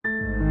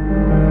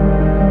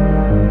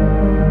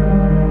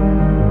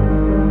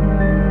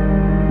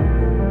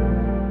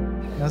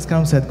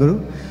Namaskaram,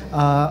 Sadhguru.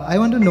 I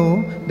want to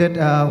know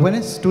that when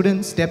a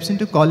student steps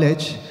into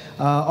college,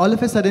 all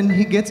of a sudden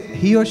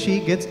he or she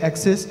gets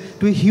access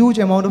to a huge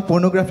amount of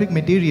pornographic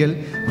material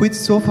which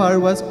so far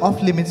was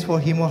off limits for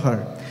him or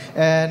her.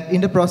 And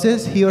in the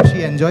process, he or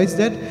she enjoys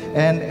that,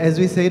 and as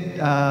we said,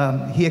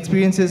 he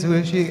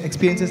or she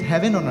experiences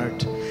heaven on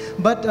earth.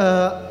 But,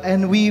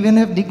 and we even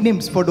have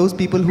nicknames for those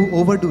people who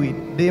overdo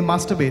it. They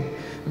masturbate.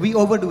 We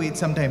overdo it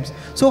sometimes.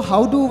 So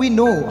how do we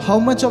know how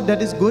much of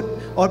that is good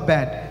or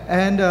bad?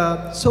 And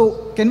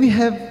so can we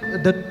have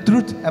the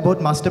truth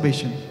about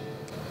masturbation?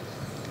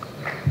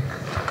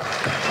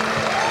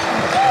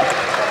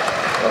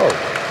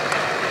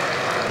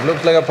 Oh,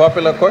 looks like a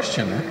popular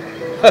question, eh?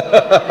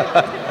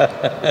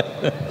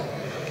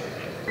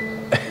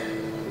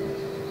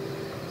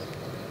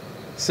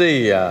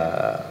 See,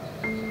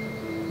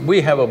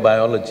 we have a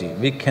biology,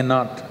 we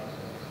cannot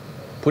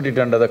put it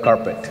under the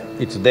carpet,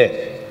 it's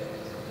there.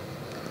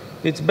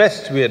 It's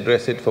best we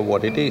address it for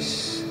what it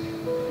is.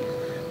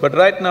 But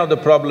right now the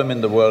problem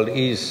in the world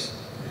is,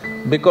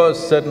 because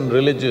certain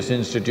religious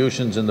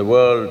institutions in the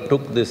world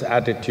took this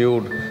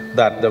attitude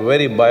that the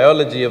very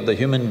biology of the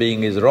human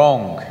being is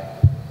wrong,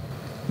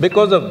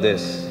 because of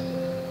this,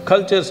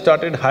 culture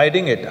started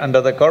hiding it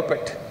under the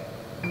carpet.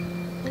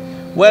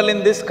 Well,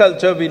 in this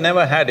culture we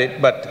never had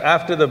it, but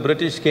after the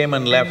British came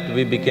and left,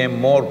 we became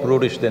more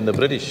prudish than the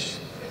British.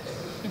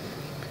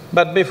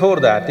 But before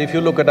that, if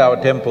you look at our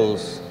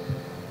temples,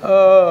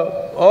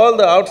 all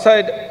the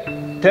outside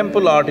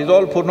temple art is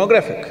all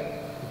pornographic,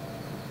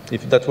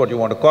 if that's what you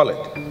want to call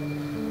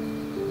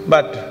it.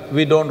 But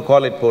we don't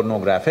call it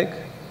pornographic,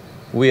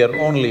 we are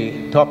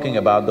only talking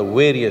about the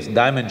various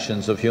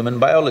dimensions of human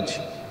biology.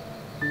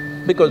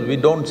 Because we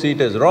don't see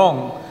it as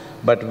wrong,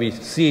 but we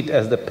see it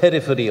as the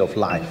periphery of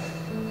life.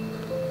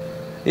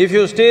 If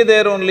you stay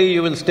there only,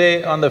 you will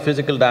stay on the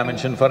physical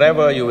dimension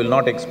forever, you will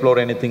not explore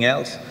anything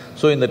else.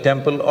 So in the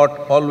temple,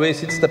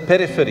 always it's the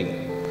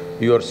periphery.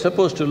 You are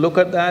supposed to look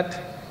at that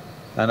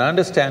and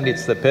understand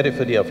it's the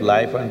periphery of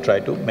life and try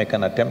to make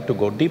an attempt to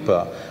go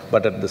deeper,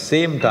 but at the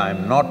same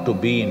time not to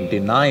be in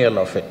denial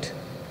of it.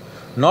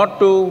 Not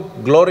to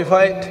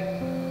glorify it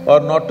or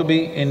not to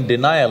be in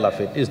denial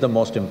of it is the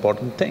most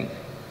important thing.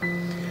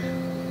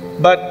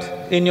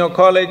 But in your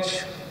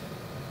college,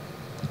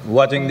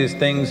 watching these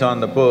things on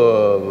the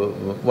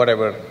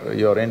whatever,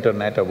 your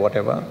internet or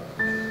whatever,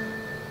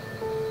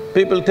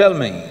 people tell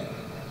me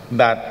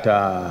that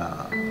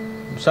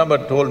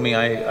somebody told me,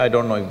 I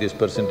don't know if these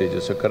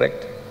percentages are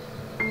correct.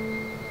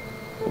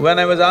 When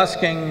I was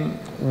asking,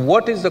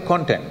 what is the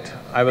content?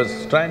 I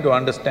was trying to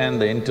understand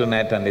the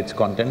internet and its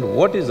content.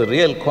 What is the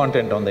real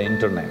content on the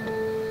internet?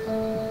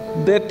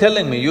 They're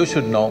telling me, you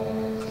should know,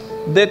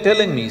 they're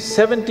telling me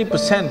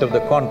 70% of the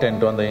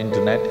content on the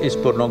internet is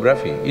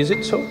pornography. Is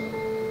it so?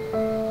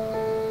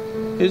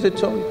 Is it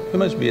so? You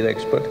must be the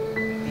expert.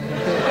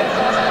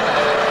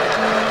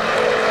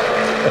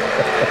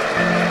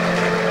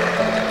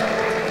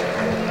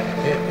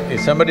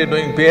 Is somebody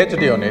doing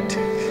PhD on it?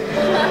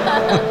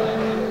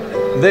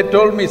 They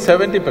told me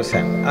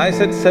 70%. I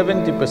said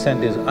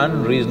 70% is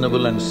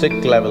unreasonable and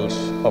sick levels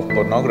of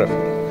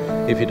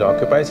pornography. If it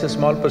occupies a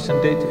small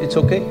percentage, it's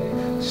okay.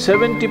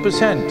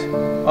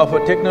 70% of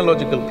a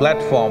technological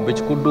platform which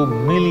could do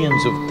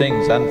millions of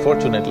things,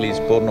 unfortunately is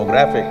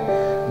pornographic,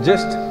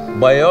 just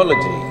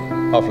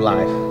biology of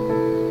life.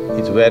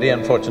 It's very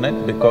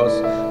unfortunate because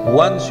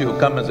once you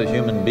come as a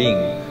human being,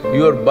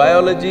 your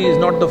biology is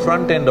not the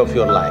front end of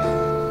your life.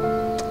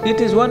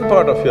 It is one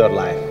part of your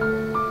life.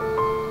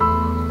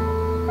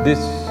 This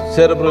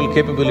cerebral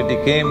capability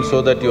came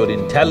so that your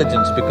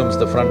intelligence becomes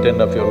the front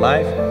end of your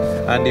life,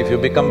 and if you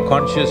become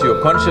conscious,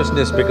 your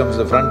consciousness becomes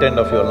the front end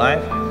of your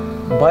life.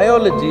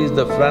 Biology is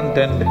the front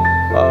end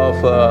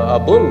of a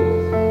bull.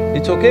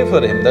 It's okay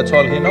for him, that's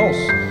all he knows.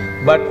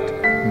 But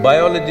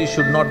biology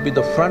should not be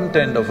the front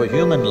end of a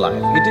human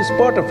life, it is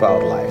part of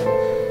our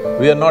life.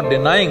 We are not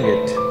denying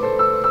it.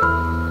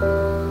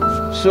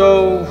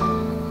 So,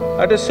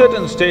 at a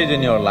certain stage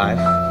in your life,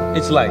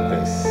 it's like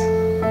this.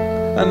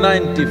 A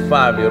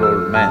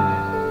 95-year-old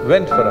man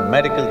went for a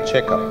medical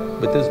checkup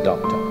with his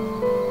doctor.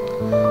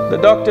 The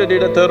doctor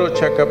did a thorough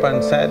checkup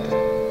and said,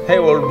 "Hey,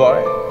 old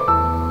boy,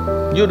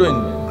 you're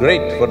doing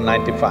great for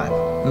 95,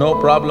 no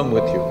problem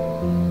with you."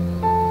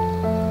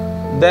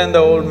 Then the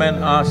old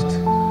man asked,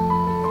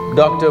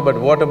 "Doctor, but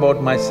what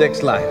about my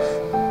sex life?"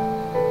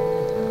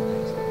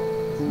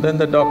 Then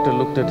the doctor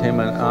looked at him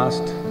and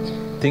asked,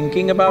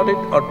 "Thinking about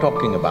it or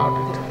talking about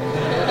it?"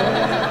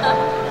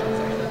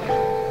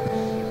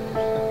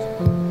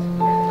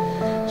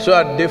 So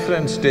at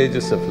different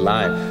stages of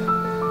life,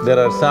 there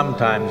are some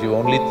times you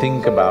only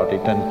think about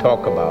it and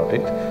talk about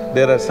it,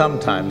 there are some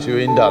times you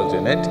indulge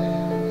in it.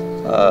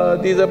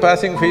 These are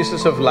passing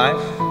phases of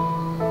life.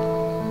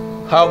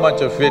 How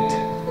much of it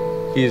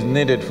is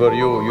needed for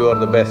you, you are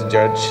the best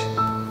judge.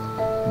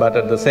 But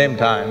at the same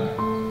time,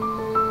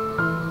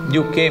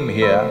 you came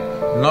here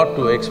not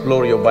to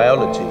explore your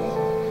biology.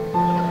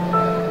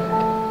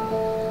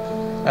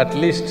 At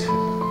least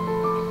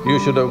you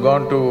should have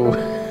gone to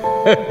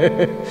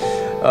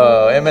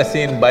MSc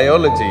in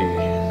biology,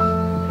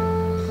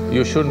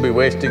 you shouldn't be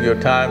wasting your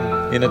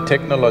time in a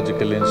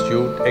technological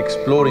institute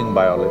exploring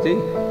biology.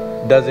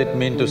 Does it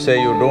mean to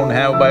say you don't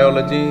have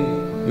biology,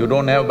 you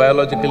don't have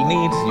biological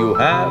needs? You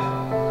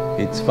have,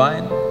 it's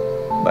fine,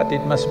 but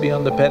it must be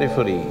on the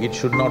periphery. It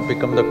should not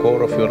become the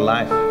core of your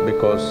life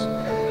because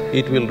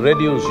it will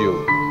reduce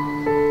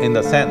you in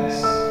the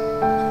sense.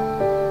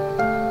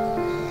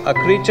 A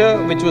creature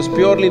which was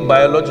purely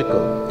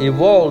biological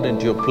evolved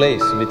into a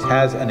place which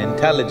has an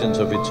intelligence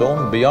of its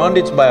own beyond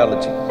its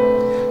biology.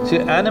 See,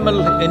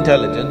 animal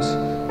intelligence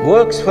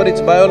works for its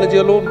biology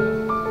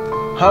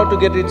alone. How to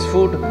get its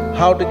food,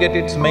 how to get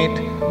its mate,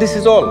 this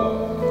is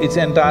all its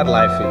entire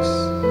life is.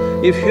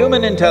 If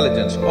human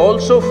intelligence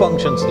also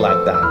functions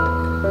like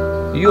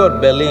that, you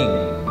are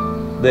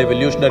bellying the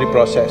evolutionary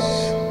process.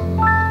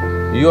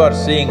 You are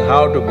seeing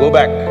how to go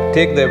back,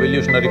 take the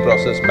evolutionary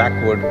process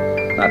backward,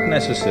 not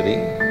necessary.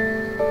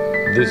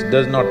 This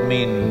does not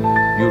mean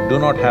you do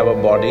not have a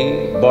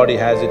body, body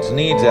has its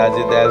needs, as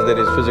there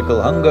is physical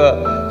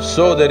hunger,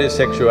 so there is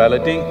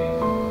sexuality.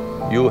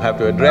 You have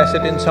to address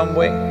it in some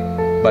way,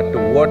 but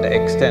to what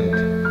extent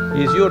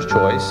is your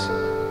choice,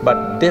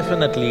 but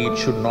definitely it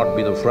should not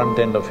be the front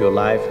end of your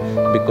life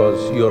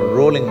because you're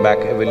rolling back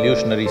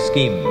evolutionary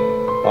scheme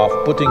of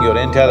putting your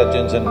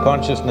intelligence and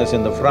consciousness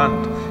in the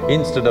front.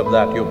 Instead of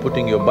that, you're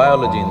putting your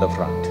biology in the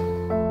front.